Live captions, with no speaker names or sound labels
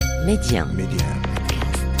ميديا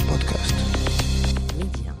بودكاست.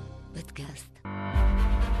 ميديا بودكاست.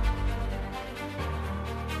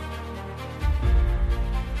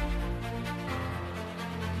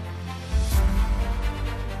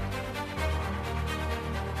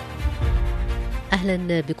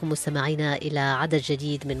 أهلا بكم مستمعينا إلى عدد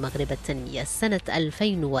جديد من مغرب التنمية. سنة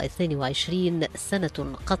 2022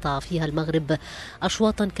 سنة قطع فيها المغرب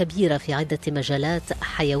أشواطا كبيرة في عدة مجالات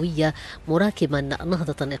حيوية، مراكما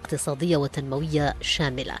نهضة اقتصادية وتنموية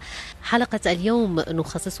شاملة. حلقة اليوم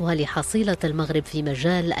نخصصها لحصيلة المغرب في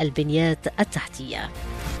مجال البنيات التحتية.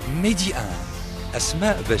 ميديا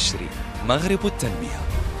أسماء بشري، مغرب التنمية.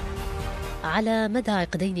 على مدى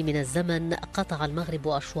عقدين من الزمن قطع المغرب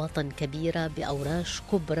أشواطا كبيرة بأوراش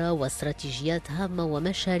كبرى واستراتيجيات هامة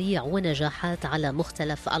ومشاريع ونجاحات على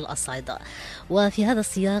مختلف الأصعدة. وفي هذا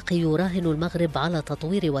السياق يراهن المغرب على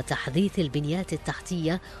تطوير وتحديث البنيات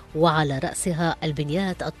التحتية، وعلى رأسها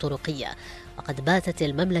البنيات الطرقية. وقد باتت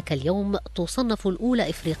المملكة اليوم تصنف الأولى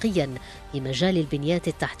إفريقيا في مجال البنيات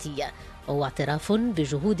التحتية، وهو اعتراف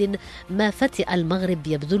بجهود ما فتئ المغرب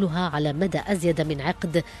يبذلها على مدى أزيد من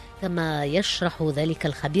عقد، كما يشرح ذلك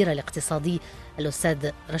الخبير الاقتصادي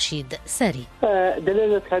الأستاذ رشيد ساري.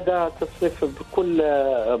 دلالة هذا التصنيف بكل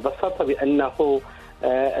بساطة بأنه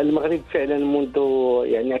المغرب فعلا منذ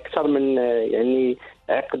أكثر من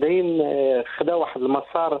عقدين خدا واحد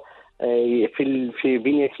المسار في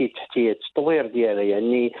بنيته التحتية، التطوير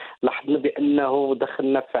ديالها. لاحظنا بأنه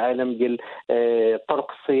دخلنا في عالم ديال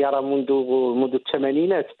طرق السيارة منذ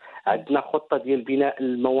الثمانينات. عندنا خطة ديال بناء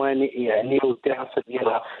الموانئ والدراسة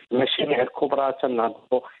ديالها، المشاريع الكبرى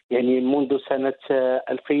تنهضوا منذ سنة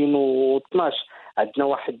 2012. عندنا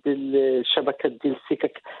واحد الشبكة ديال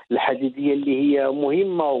السكك الحديدية اللي هي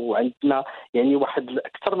مهمة، وعندنا واحد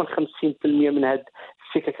أكثر من 50% من هذه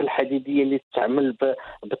السكك الحديدية اللي تعمل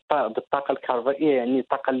بالطاقة الكهربائية،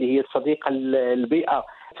 الطاقة اللي هي صديقة للبيئة.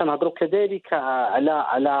 تنهضروا كذلك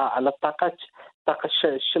على الطاقة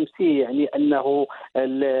الشمسية، أنه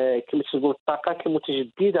كما تقول الطاقات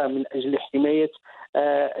المتجددة من أجل حماية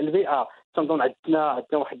البيئة. تنظن عندنا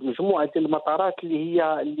واحد مجموعة ديال المطارات اللي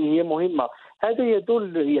هي مهمة. هذا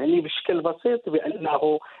يدل بشكل بسيط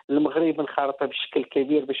بأنه المغرب انخرط بشكل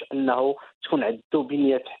كبير باش أنه تكون عنده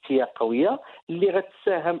بنية تحتية قوية اللي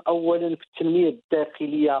غتساهم أولا في التنمية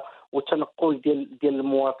الداخلية وتنقل ديال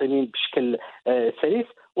المواطنين بشكل سلس،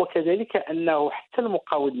 وكذلك أنه حتى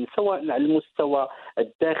المقاولين سواء على المستوى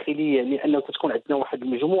الداخلي، لأنه تكون عندنا واحد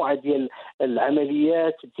المجموعة ديال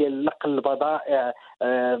العمليات ديال نقل البضائع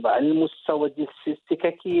على المستوى ديال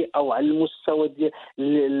السككي أو على المستوى ديال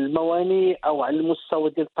الموانئ أو على المستوى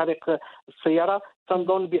ديال طريق السيارة.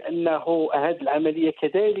 تنظن بأنه هذه العملية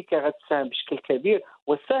كذلك غتساهم بشكل كبير،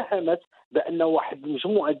 وساهمت بأنه واحد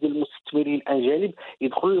المجموعة ديال المستثمرين الأجانب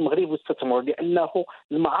يدخلوا المغرب ويستثمروا، لأنه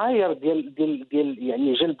المعايير ديال جلب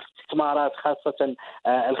الاستثمارات خاصة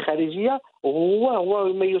الخارجية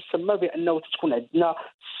هو ما يسمى بأنه تكون عندنا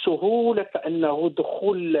سهولة فأنه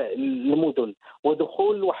دخول المدن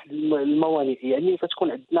ودخول واحد الموانئ،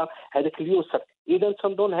 فتكون عندنا هذاك اليسر. إذا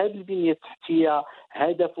تنظن هذه البنية التحتية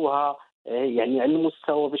هدفها على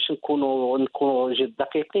المستوى باش نكونوا جد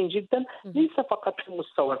دقيقين جدا، ليس فقط في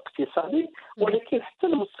المستوى الاقتصادي ولكن حتى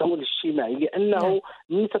المستوى الاجتماعي، لانه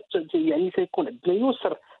سيكون عندنا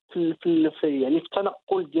يسر في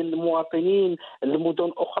تنقل ديال المواطنين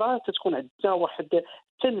لمدن اخرى. تكون عندنا واحد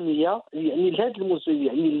التنميه لهذا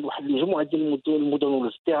واحد المجموعه ديال المدن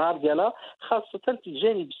والازدهار ديالها خاصه في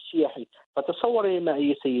الجانب السياحي. فتصوري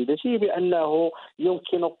معي سيدتي بانه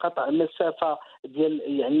يمكن قطع مسافه ديال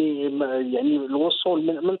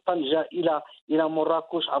الوصول من طنجة الى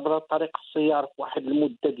مراكش عبر طريق السيار في واحد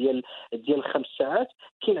المده ديال 5 ساعات.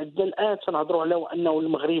 كاين عندنا الان تنهضروا على انه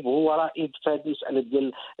المغرب هو رائد في هذه المساله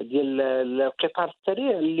ديال القطار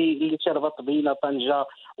السريع اللي تربط بين طنجة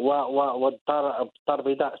والدار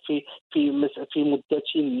البيضاء في مدتين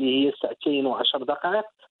اللي هي 2 و10 دقائق.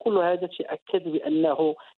 كل هذا تأكد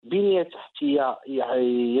بأنه بنية تحتية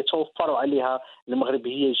يتوفر عليها المغرب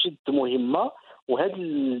هي جد مهمة، وهذه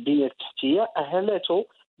البنية التحتية أهلته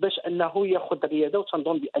باش أنه يأخذ الريادة.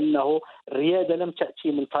 وتنظن بأنه الريادة لم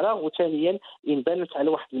تأتي من فراغ، وثانيا انبنت على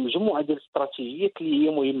واحد المجموعة ديال الاستراتيجيات اللي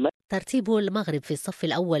هي مهمة. ترتيب المغرب في الصف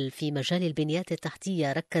الأول في مجال البنيات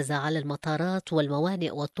التحتية ركز على المطارات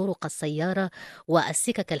والموانئ والطرق السيارة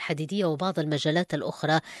والسكك الحديدية وبعض المجالات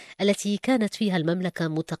الأخرى التي كانت فيها المملكة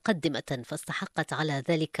متقدمة فاستحقت على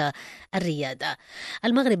ذلك الريادة.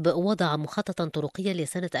 المغرب وضع مخططا طرقيا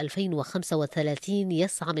لسنة 2035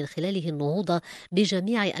 يسعى من خلاله النهوض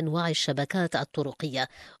بجميع أنواع الشبكات الطرقية،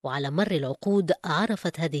 وعلى مر العقود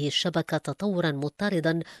عرفت هذه الشبكة تطورا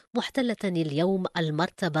مضطردا محتلة اليوم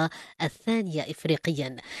المرتبة الثانية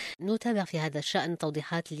إفريقيا. نتابع في هذا الشأن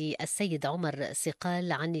توضيحات للسيد عمر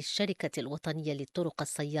سقال عن الشركة الوطنية للطرق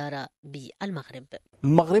السيارة بالمغرب.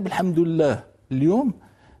 المغرب الحمد لله اليوم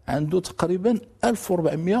عنده تقريبا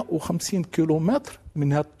 1450 كيلومتر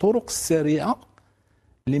من هذه الطرق السريعة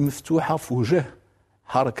اللي مفتوحة في وجه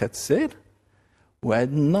حركة السير،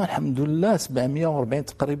 وعندنا الحمد لله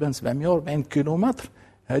 740 كيلومتر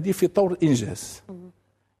هذه في طور الإنجاز.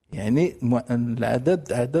 يعني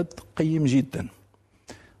العدد عدد قيم جدا.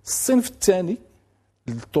 الصنف الثاني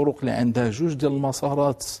الطرق اللي عندها جوج ديال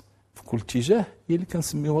المسارات في كل اتجاه هي اللي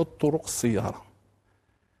كنسميوها طرق السيارة.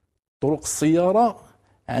 طرق السيارة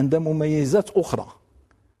عندها مميزات أخرى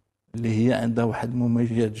اللي هي عندها واحد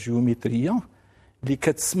المميزات جيومترية اللي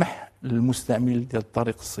كتسمح للمستعمل ديال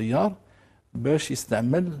طريق السيار باش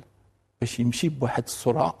يمشي بواحد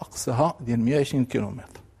السرعة أقصاها ديال 120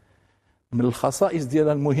 كيلومتر. من الخصائص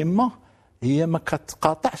ديالها المهمة هي ما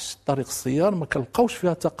كتقاطعش طريق السيار، ما كنلقاوش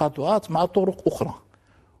فيها تقاطعات مع طرق أخرى،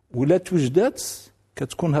 ولا توجدات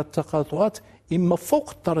كتكون هذه التقاطعات إما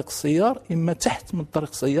فوق طريق السيار إما تحت من طريق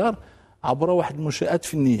السيار عبر واحد المنشآت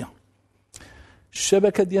فنية.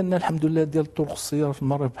 الشبكة ديالنا الحمد لله ديال طرق السيارة في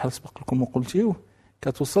المغرب بحال سبق لكم وقلتيو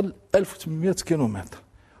كتوصل 1800 كيلومتر،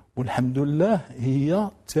 والحمد لله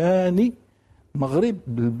هي ثاني المغرب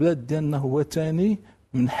بالبلاد ديالنا هو ثاني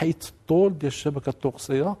من حيث الطول ديال شبكة طرق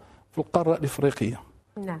السيارة في القارة الأفريقية.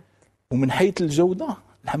 نعم. ومن حيث الجودة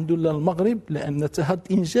الحمد لله المغرب، لأن هذا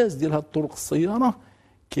الإنجاز ديال هذه الطرق السيارة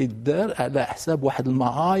كيدار على حساب واحد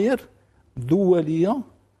المعايير دولية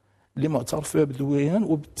اللي معترف بها دوليا،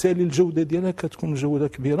 وبالتالي الجودة ديالها كتكون جودة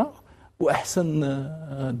كبيرة. وأحسن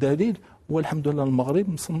دليل هو الحمد لله المغرب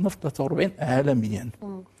مصنف 43 عالميا.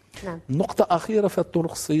 نعم. نقطة أخيرة في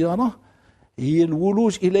طرق السيارة هي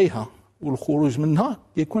الولوج إليها والخروج منها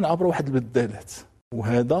يكون عبر واحد البدالات،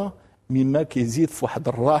 وهذا مما كيزيد في واحد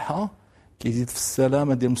الراحة، كيزيد في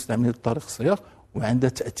السلامة ديال مستعملي الطريق السيار، وعنده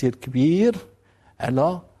تأثير كبير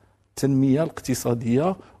على التنمية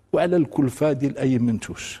الاقتصادية وعلى الكلفة ديال أي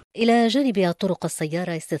منتوج. إلى جانب طرق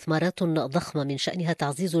السيارة استثمارات ضخمة من شأنها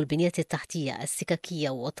تعزيز البنيات التحتية السككية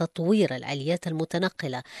وتطوير الآليات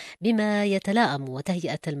المتنقلة بما يتلائم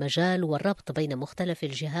وتهيئة المجال والربط بين مختلف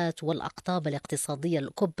الجهات والأقطاب الاقتصادية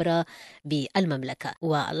الكبرى بالمملكة.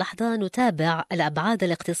 واللحظة نتابع الأبعاد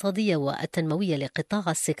الاقتصادية والتنموية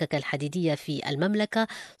لقطاع السكك الحديدية في المملكة،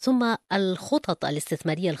 ثم الخطط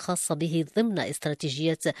الاستثمارية الخاصة به ضمن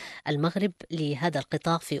استراتيجية المغرب لهذا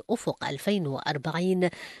القطاع في أفق 2040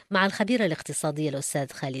 مع الخبير الاقتصادي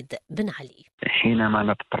الأستاذ خالد بن علي. حينما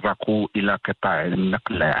نتطرق إلى قطاع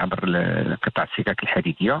النقل عبر قطاع السكك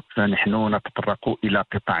الحديدية فنحن نتطرق إلى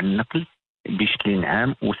قطاع النقل بشكل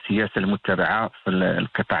عام والسياسة المتبعة في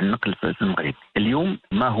القطاع النقل في المغرب. اليوم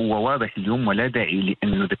ما هو واضح اليوم ولا داعي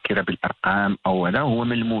لأن نذكر بالأرقام أو لا، هو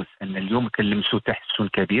ملموس أن اليوم كنلمسوا تحسن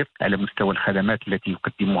كبير على مستوى الخدمات التي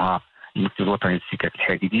يقدمها المكتب الوطني للسكك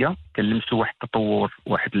الحديدية. كنلمسوا واحد التطور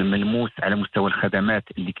واحد الملموس على مستوى الخدمات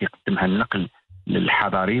اللي كيقدمها النقل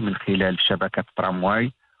الحضري من خلال شبكة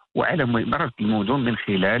ترامواي، وعلى مرة المدن من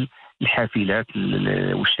خلال الحافلات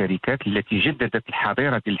والشركات التي جددت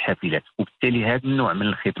الحظيرة ديال الحافلات. وبالتالي هذا النوع من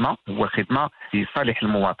الخدمة هو خدمة في صالح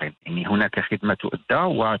المواطن، يعني هناك خدمة تؤدى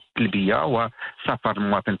وتلبية وسفر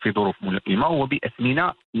المواطن في ظروف ملائمة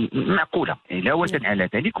وبأثمنة معقولة. علاوة على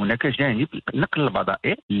ذلك هناك جانب نقل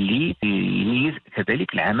البضائع اللي يميز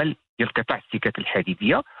كذلك العمل ديال قطاع السكك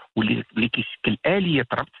الحديدية، واللي كيشكل آلية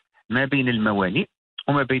ربط ما بين الموانئ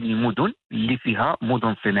وما بين المدن اللي فيها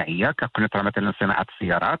مدن صناعيه كقنطره مثلا صناعه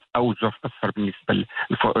السيارات او جوف اصفر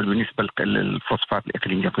بالنسبه للفوسفات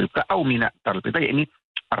الاقليميه في البقاء او ميناء الدار البيضاء، يعني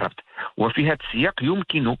الربط. وفي هذا السياق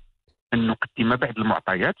يمكن ان نقدم بعض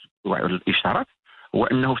المعطيات والاشارات،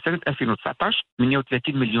 وانه في سنه 2019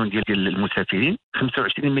 38 مليون ديال المسافرين،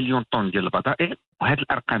 25 مليون طن ديال البضائع، وهذه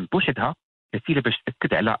الارقام بوحدها كفيله باش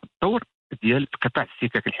تاكد على الدور ديال قطاع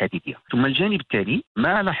السكك الحديدية. ثم الجانب الثاني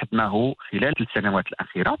ما لاحظناه خلال السنوات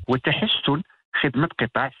الأخيرة هو تحسن خدمة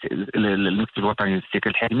قطاع المكتب الوطني للسكك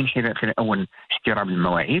الحديدية من خلال أولا احترام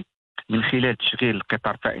المواعيد، من خلال تشغيل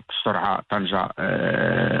القطار فائق السرعة طنجة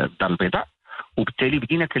الدار البيضاء. وبالتالي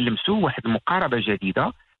بدينا كنلمسوا واحد المقاربة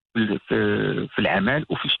جديدة في العمل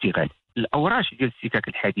وفي الاشتغال. الأوراش ديال السكك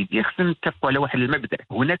الحديدية خصنا نتفقوا على واحد المبدأ.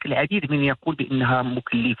 هناك العديد من يقول بأنها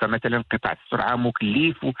مكلفة، مثلا قطاع السرعة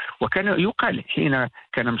مكلف، وكان يقال حين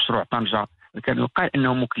كان مشروع طنجة كان يقال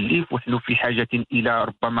أنه مكلف ونحن في حاجة إلى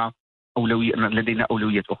ربما لدينا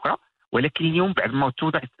أولويات أخرى. ولكن اليوم بعد ما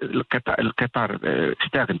توضع القطار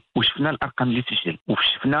اشتغل وشفنا الأرقام اللي تسجل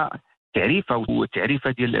وشفنا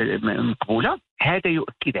تعريفة ديال مقبولة، هذا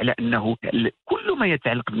يؤكد على أنه كل ما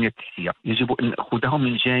يتعلق بالبنية التحتية يجب أن نأخذه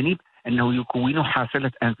من جانب انه يكونوا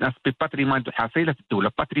حاصله الناس بباتريمون دو حصيله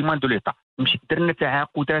الدوله باتريمون دو ليتا. مش درنا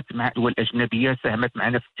تعاقدات مع دول اجنبيه ساهمت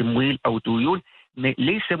معنا في التمويل او ديون،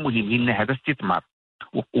 ليس مهم لان هذا استثمار،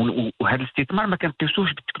 وهذا الاستثمار ما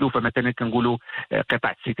كنقيسوش بالتكلفه. مثلا كنقولوا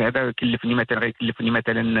قطاع السكه هذا كلفني مثلا غيكلفني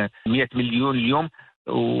مثلا 100 مليون اليوم،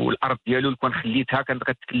 والارض ديالو كون خليتها كانت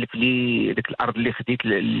غتكلف لي ديك الارض اللي خديت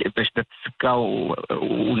باش دات السكه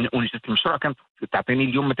ونجدت المشروع كانت تعطيني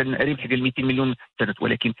اليوم مثلا ربح ديال 200 مليون سنه.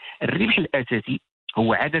 ولكن الربح الاساسي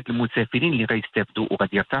هو عدد المسافرين اللي غيستافدوا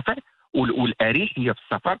وغادي يرتفع، والاريحيه في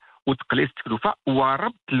السفر وتقليص التكلفه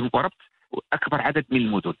وربط اكبر عدد من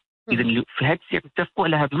المدن. اذا في هذا السياق نتفقوا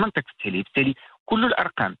على هذا المنطق التالي. بالتالي كل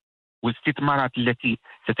الارقام والاستثمارات التي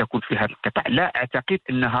ستكون في هذا القطاع لا اعتقد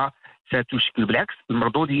انها ستشكل، بالعكس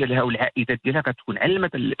المردوديه لها والعائدات ديالها غتكون على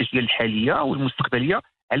المدى الاجيال الحاليه والمستقبليه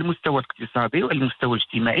على المستوى الاقتصادي وعلى المستوى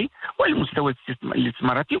الاجتماعي وعلى المستوى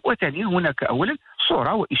الاستثماراتي. وثانيا هناك اولا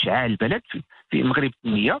صوره واشعاع البلد في المغرب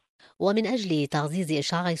التنميه. ومن أجل تعزيز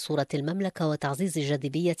إشعاع صورة المملكة وتعزيز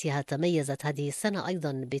جاذبيتها تميزت هذه السنة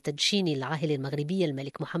أيضا بتدشين العاهل المغربي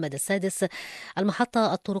الملك محمد السادس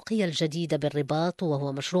المحطة الطرقية الجديدة بالرباط،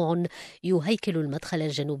 وهو مشروع يهيكل المدخل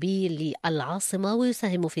الجنوبي للعاصمة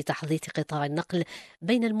ويساهم في تحديث قطاع النقل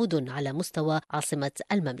بين المدن على مستوى عاصمة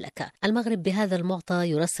المملكة. المغرب بهذا المعطى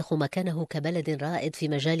يرسخ مكانه كبلد رائد في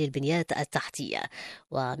مجال البنيات التحتية،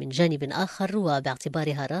 ومن جانب آخر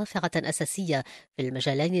وباعتبارها رافعة أساسية في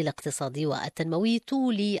المجالين الاقتصادي والتنموي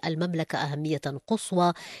تولي المملكة أهمية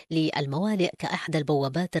قصوى للموانئ كأحدى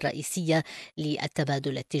البوابات الرئيسية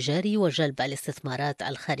للتبادل التجاري وجلب الاستثمارات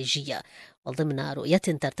الخارجية، وضمن رؤية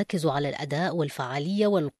ترتكز على الأداء والفعالية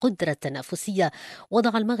والقدرة التنافسية.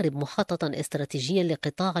 وضع المغرب مخططا استراتيجيا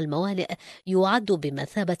لقطاع الموانئ يعد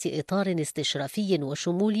بمثابة إطار استشرافي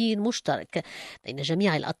وشمولي مشترك بين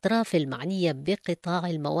جميع الأطراف المعنية بقطاع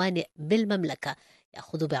الموانئ بالمملكة،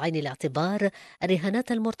 يأخذ بعين الاعتبار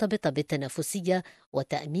الرهانات المرتبطة بالتنافسية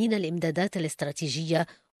وتأمين الإمدادات الاستراتيجية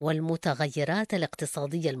والمتغيرات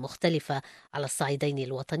الاقتصادية المختلفة على الصعيدين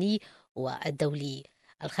الوطني والدولي.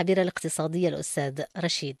 الخبير الاقتصادي الأستاذ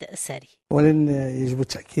رشيد ساري. ولن يجب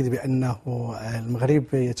التأكيد بأنه المغرب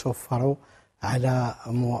يتوفر على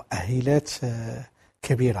مؤهلات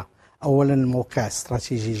كبيرة. أولا الموقع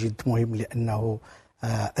استراتيجي جد مهم، لأنه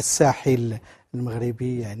الساحل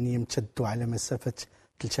المغربي يعني يمتد على مسافة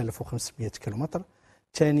 3500 كيلومتر.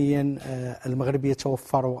 ثانيا المغرب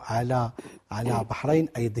يتوفر على بحرين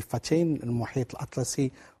أي ضفتين، المحيط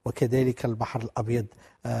الأطلسي وكذلك البحر الأبيض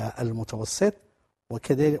المتوسط.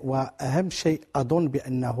 وكذلك وأهم شيء أظن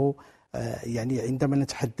بأنه يعني عندما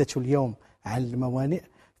نتحدث اليوم عن الموانئ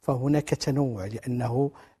فهناك تنوع،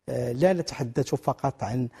 لأنه لا نتحدث فقط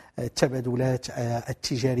عن التبادلات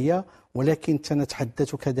التجارية، ولكن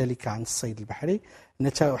نتحدث كذلك عن الصيد البحري،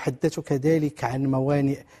 نتحدث كذلك عن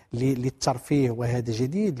موانئ للترفيه وهذا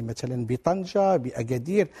جديد، مثلا بطنجة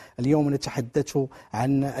بأكادير. اليوم نتحدث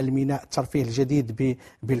عن الميناء الترفيه الجديد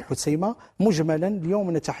بالحسيمة. مجملا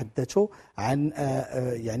اليوم نتحدث عن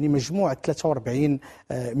يعني مجموعة 43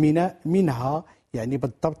 ميناء، منها يعني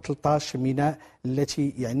بالضبط 13 ميناء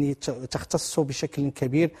التي يعني تختص بشكل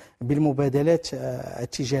كبير بالمبادلات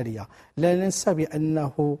التجارية. لا ننسى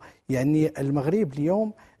بأنه يعني المغرب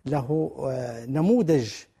اليوم له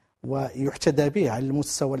نموذج ويحتذى به على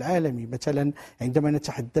المستوى العالمي. مثلا عندما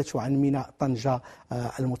نتحدث عن ميناء طنجة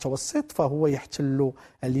المتوسط فهو يحتل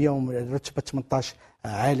اليوم رتبة 18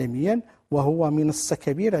 عالميا، وهو منصة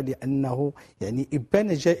كبيرة، لأنه يعني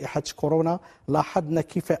إبان جائحة كورونا لاحظنا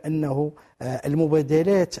كيف أنه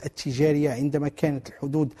المبادلات التجارية عندما كانت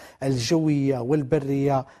الحدود الجوية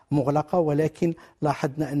والبرية مغلقة، ولكن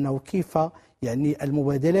لاحظنا أنه كيف يعني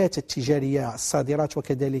المبادلات التجارية الصادرات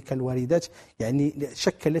وكذلك الواردات يعني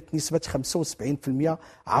شكلت نسبة 75%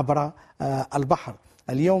 عبر البحر.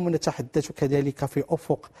 اليوم نتحدث كذلك في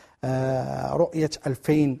أفق رؤية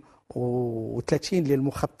 2030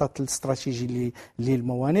 للمخطط الاستراتيجي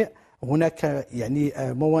للموانئ. هناك يعني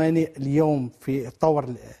موانئ اليوم في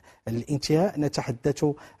طور الانتهاء. نتحدث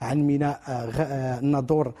عن ميناء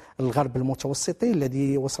الناظور الغرب المتوسطي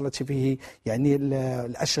الذي وصلت به يعني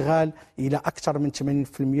الأشغال إلى أكثر من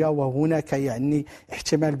 80%، وهناك يعني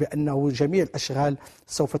احتمال بأنه جميع الأشغال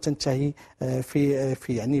سوف تنتهي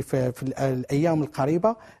في الأيام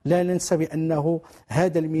القريبة. لا ننسى بأنه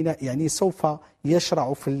هذا الميناء يعني سوف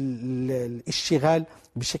يشرع في الاشتغال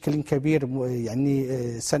بشكل كبير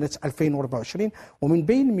يعني سنة 2024. ومن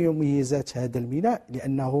بين مميزات هذا الميناء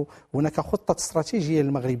لأنه هناك خطة استراتيجية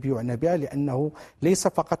المغرب يعنى بها، لأنه ليس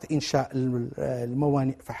فقط إنشاء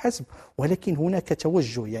الموانئ فحسب، ولكن هناك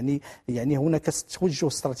توجه يعني هناك توجه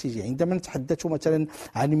استراتيجي. عندما نتحدث مثلا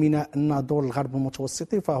عن ميناء الناظور الغرب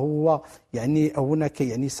المتوسطي، فهو يعني هناك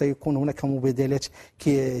يعني سيكون هناك مبادلات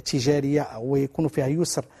تجارية ويكون فيها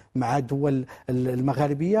يسر مع دول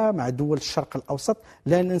المغاربية، مع دول الشرق الأوسط.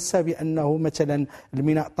 لا ننسى بأنه مثلا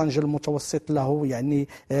الميناء طنجة المتوسط له يعني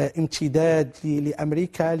امتداد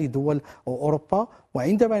لأمريكا، لدول أوروبا.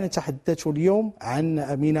 وعندما نتحدث اليوم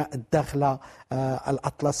عن ميناء الداخلة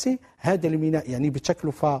الأطلسي، هذا الميناء يعني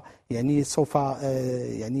بتكلفة يعني سوف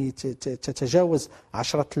يعني تتجاوز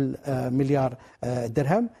 10 مليار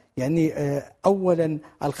درهم. يعني أولا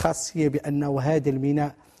الخاصية بأنه هذا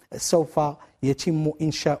الميناء سوف يتم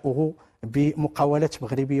إنشاؤه بمقاولات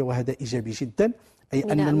مغربية، وهذا إيجابي جدا. أي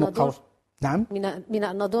أن المقاولة نعم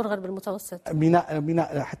ميناء الناظور غرب المتوسط،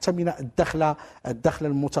 حتى ميناء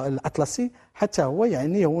الداخلة الأطلسي حتى هو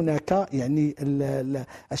يعني هناك يعني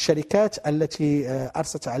الشركات التي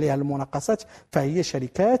أرست عليها المناقصات فهي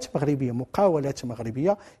شركات مغربية، مقاولات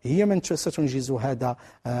مغربية هي من ستنجز هذا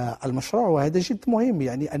المشروع. وهذا جد مهم،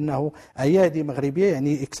 يعني أنه أيادي مغربية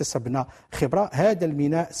يعني اكتسبنا خبرة. هذا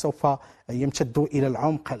الميناء سوف يمتد إلى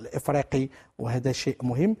العمق الإفريقي، وهذا شيء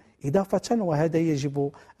مهم. إضافة وهذا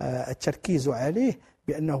يجب التركيز عليه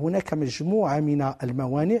بأن هناك مجموعة من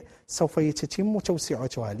الموانئ سوف يتم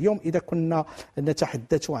توسعتها. اليوم إذا كنا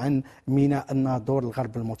نتحدث عن ميناء الناظور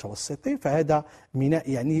الغرب المتوسطي، فهذا ميناء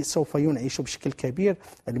يعني سوف ينعش بشكل كبير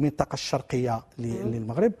المنطقة الشرقية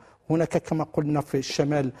للمغرب. هناك كما قلنا في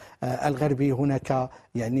الشمال الغربي هناك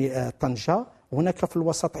يعني طنجة. هناك في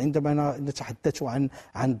الوسط عندما نتحدث عن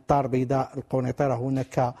الدار البيضاء القنيطرة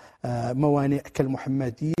هناك موانئ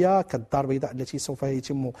كالمحمدية، كالدار البيضاء التي سوف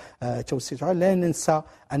يتم توسيعها. لا ننسى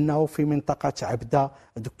أنه في منطقة عبدة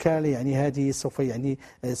دكال يعني هذه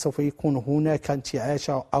سوف يكون هناك انتعاش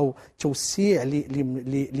أو توسيع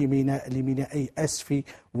لميناء أسفي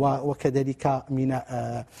وكذلك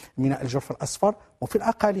ميناء الجرف الأصفر. وفي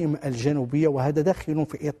الأقاليم الجنوبية، وهذا داخل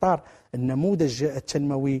في إطار النموذج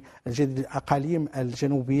التنموي الجديد للأقاليم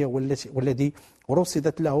الجنوبية والذي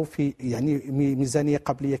رصدت له في يعني ميزانية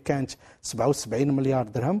قبلية كانت 77 مليار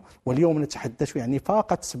درهم، واليوم نتحدث يعني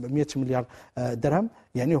فاقت 700 مليار درهم.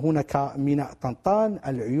 يعني هناك ميناء طنطان،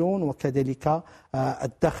 العيون، وكذلك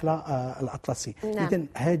الداخلة الأطلسي. إذن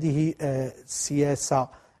هذه السياسة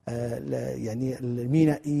يعني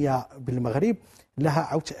المينائية بالمغرب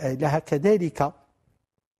لها كذلك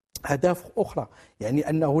أهداف أخرى. يعني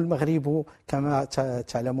أنه المغرب كما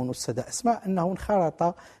تعلمون أستاذة أسماء أنه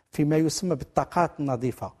انخرط فيما يسمى بالطاقات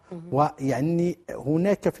النظيفة، ويعني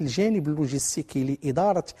هناك في الجانب اللوجستيكي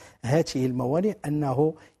لإدارة هذه الموانئ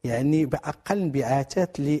أنه يعني بأقل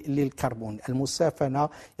انبعاثات للكربون، المسافنة،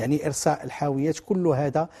 يعني إرساء الحاويات، كل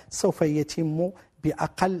هذا سوف يتم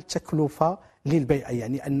بأقل تكلفة للبيئة.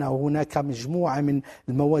 يعني أن هناك مجموعة من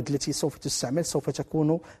المواد التي سوف تستعمل سوف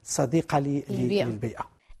تكون صديقة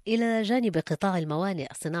للبيئة. إلى جانب قطاع الموانئ،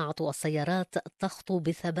 صناعة السيارات تخطو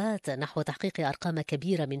بثبات نحو تحقيق أرقام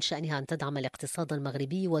كبيرة من شأنها أن تدعم الاقتصاد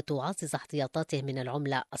المغربي وتعزز احتياطاته من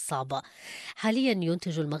العملة الصعبة. حاليا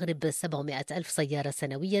ينتج المغرب 700 ألف سيارة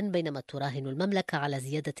سنويا، بينما تراهن المملكة على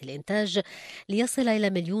زيادة الإنتاج ليصل إلى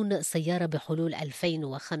 1,000,000 سيارة بحلول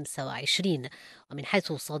 2025. ومن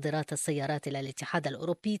حيث صادرات السيارات إلى الاتحاد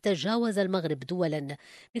الأوروبي، تجاوز المغرب دولا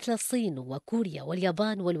مثل الصين وكوريا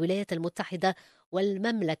واليابان والولايات المتحدة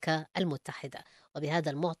والمملكة المتحدة.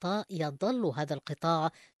 وبهذا المعطى يظل هذا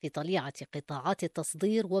القطاع في طليعة قطاعات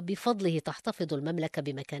التصدير، وبفضله تحتفظ المملكة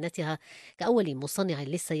بمكانتها كأول مصنع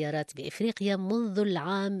للسيارات بإفريقيا منذ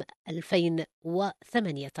العام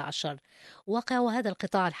 2018. واقع هذا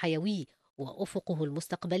القطاع الحيوي وأفقه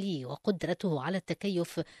المستقبلي وقدرته على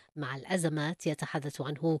التكيف مع الأزمات يتحدث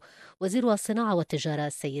عنه وزير الصناعة والتجارة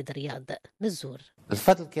السيد رياض مزور.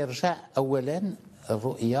 الفضل كيرجع أولا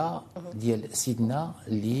الرؤية ديال سيدنا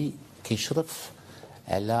اللي كيشرف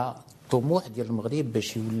على الطموح ديال المغرب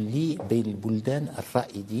باش يولي بين البلدان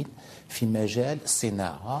الرائدين في مجال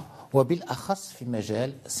الصناعة، وبالأخص في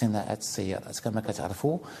مجال صناعة السيارات. كما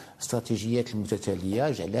كتعرفوا استراتيجيات المتتالية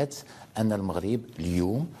جعلت أن المغرب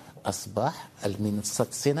اليوم أصبح من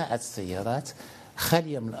صناعة السيارات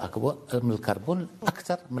خالية من الكربون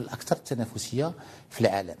الأكثر تنافسية في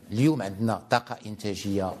العالم. اليوم عندنا طاقة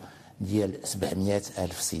إنتاجية ديال 700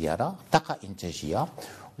 ألف سيارة، طاقة إنتاجية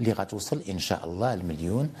اللي غتوصل إن شاء الله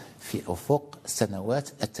 1,000,000 في أفق السنوات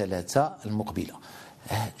الثلاثة المقبلة.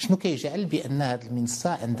 شنو كيجعل بأن هذه المنصة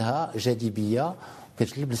عندها جاذبية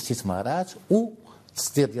كتجلب الاستثمارات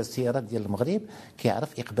التصدير ديال السيارات ديال المغرب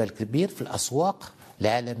كيعرف إقبال كبير في الأسواق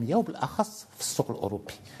العالمية وبالأخص في السوق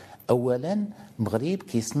الأوروبي. اولا المغرب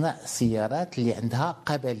كيصنع سيارات اللي عندها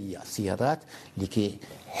قابليه، سيارات اللي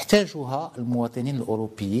كيحتاجوها المواطنين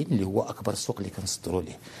الاوروبيين اللي هو اكبر سوق اللي كنصدروا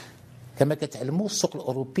ليه. كما كتعلموا السوق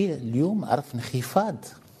الاوروبي اليوم عرف انخفاض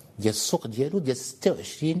ديال السوق ديالو ديال 26%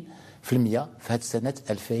 في هذه السنه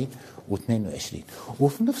 2022.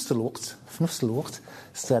 وفي نفس الوقت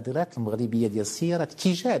الصادرات المغربيه ديال السيارات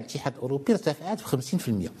تجاه الاتحاد الاوروبي ارتفعت ب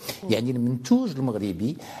 50%. يعني المنتوج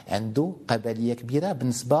المغربي عنده قابليه كبيره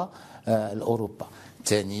بالنسبه لاوروبا.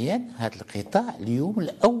 ثانيا هذا القطاع اليوم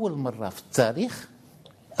لاول مره في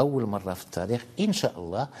التاريخ ان شاء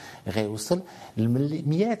الله غيوصل ل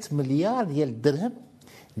 100 مليار ديال الدرهم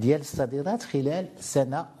ديال الصادرات خلال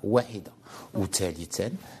سنه واحده.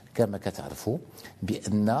 وثالثا كما كتعرفوا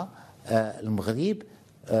بان المغرب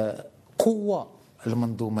قوه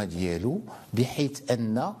المنظومه ديالو، بحيث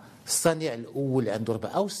ان الصانع الاول عنده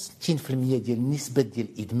 64% ديال النسبه ديال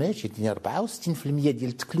الادماج، يعني 64% ديال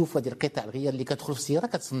التكلفه ديال قطع الغيار اللي كتدخل في السياره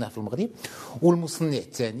كتصنع في المغرب، والمصنع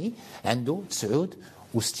الثاني عنده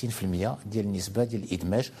 69% ديال النسبه ديال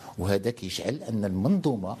الادماج. وهذا كيجعل ان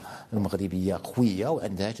المنظومه المغربيه قويه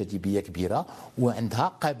وعندها جاذبيه كبيره وعندها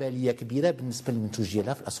قابليه كبيره بالنسبه للمنتوج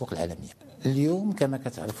ديالها في الاسواق العالميه. اليوم كما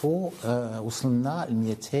كتعرفوا وصلنا ل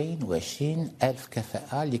 220 الف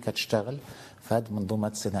كفاءه اللي كتشتغل في هذه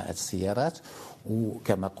منظومه صناعه السيارات،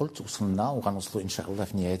 وكما قلت وصلنا وغنوصلوا ان شاء الله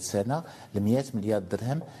في نهايه السنه ل 100 مليار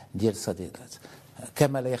درهم ديال الصادرات.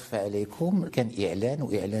 كما لا يخفى عليكم كان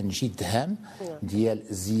اعلان جد هام ديال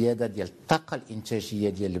الزياده ديال الطاقه الانتاجيه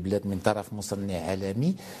ديال البلاد من طرف مصنع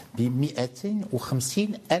عالمي ب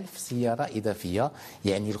 250 الف سياره اضافيه.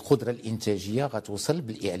 يعني القدره الانتاجيه غتوصل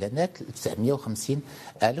بالاعلانات ل 950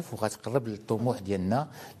 الف، وغتقرب للطموح ديالنا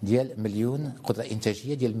ديال مليون قدره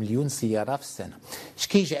انتاجيه ديال مليون سياره في السنه. اش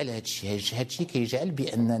كيجعل هذا الشيء كيجعل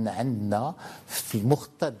باننا عندنا في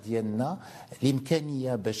المخطط ديالنا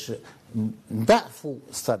الامكانيه باش نضاعفوا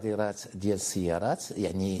الصادرات ديال السيارات،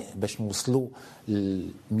 يعني باش نوصلوا ل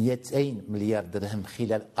 200 مليار درهم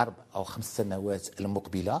خلال 4 أو 5 سنوات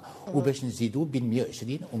المقبله، وباش نزيدوا بين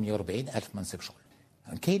 120 و 140 الف منصب شغل.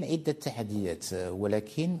 كاين عده تحديات،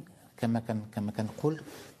 ولكن كما كنقول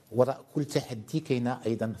وراء كل تحدي كاينه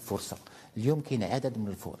ايضا فرصه. اليوم كاين عدد من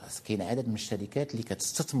الفرص، كاين عدد من الشركات اللي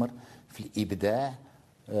كتستثمر في الابداع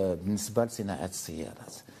بالنسبه لصناعه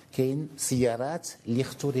السيارات. كاين سيارات اللي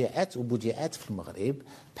اخترعت وبدعت في المغرب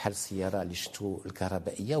بحال السياره اللي شفتوا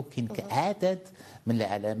الكهربائيه، وكاين عدد من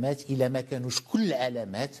العلامات الى ما كانوش كل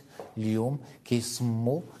العلامات اليوم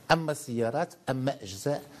كيصمموا اما السيارات اما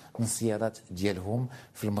اجزاء من السيارات ديالهم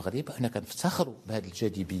في المغرب. حنا كنفتخروا بهذه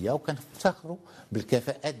الجاذبيه وكنفتخروا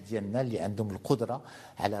بالكفاءات ديالنا اللي عندهم القدره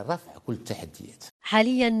على رفع كل التحديات.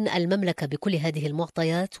 حاليا المملكة بكل هذه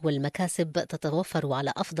المعطيات والمكاسب تتوفر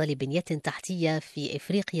على أفضل بنية تحتية في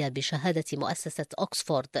أفريقيا بشهادة مؤسسة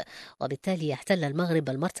أكسفورد، وبالتالي يحتل المغرب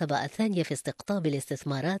المرتبة الثانية في استقطاب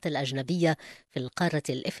الاستثمارات الأجنبية في القارة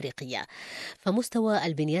الأفريقية. فمستوى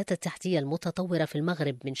البنيات التحتية المتطورة في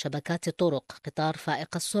المغرب من شبكات طرق، قطار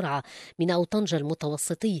فائق السرعة من أو طنجة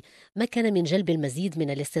المتوسطي مكن من جلب المزيد من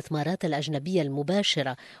الاستثمارات الأجنبية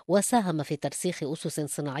المباشرة، وساهم في ترسيخ أسس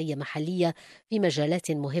صناعية محلية في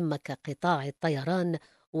مجالات مهمة كقطاع الطيران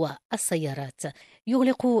والسيارات.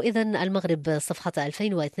 يغلق إذن المغرب صفحة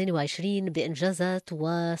 2022 بإنجازات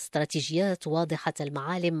واستراتيجيات واضحة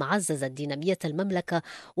المعالم عززت دينامية المملكة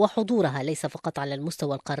وحضورها ليس فقط على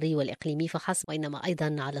المستوى القاري والإقليمي فحسب، وإنما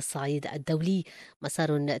أيضا على الصعيد الدولي.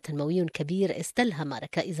 مسار تنموي كبير استلهم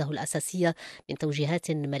ركائزه الأساسية من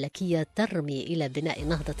توجيهات ملكية ترمي إلى بناء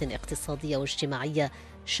نهضة اقتصادية واجتماعية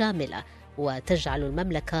شاملة وتجعل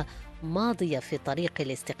المملكة ماضية في طريق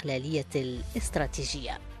الاستقلالية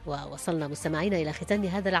الاستراتيجية. ووصلنا مستمعينا إلى ختام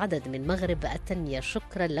هذا العدد من مغرب التنمية.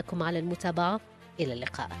 شكرا لكم على المتابعة، إلى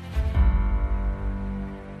اللقاء.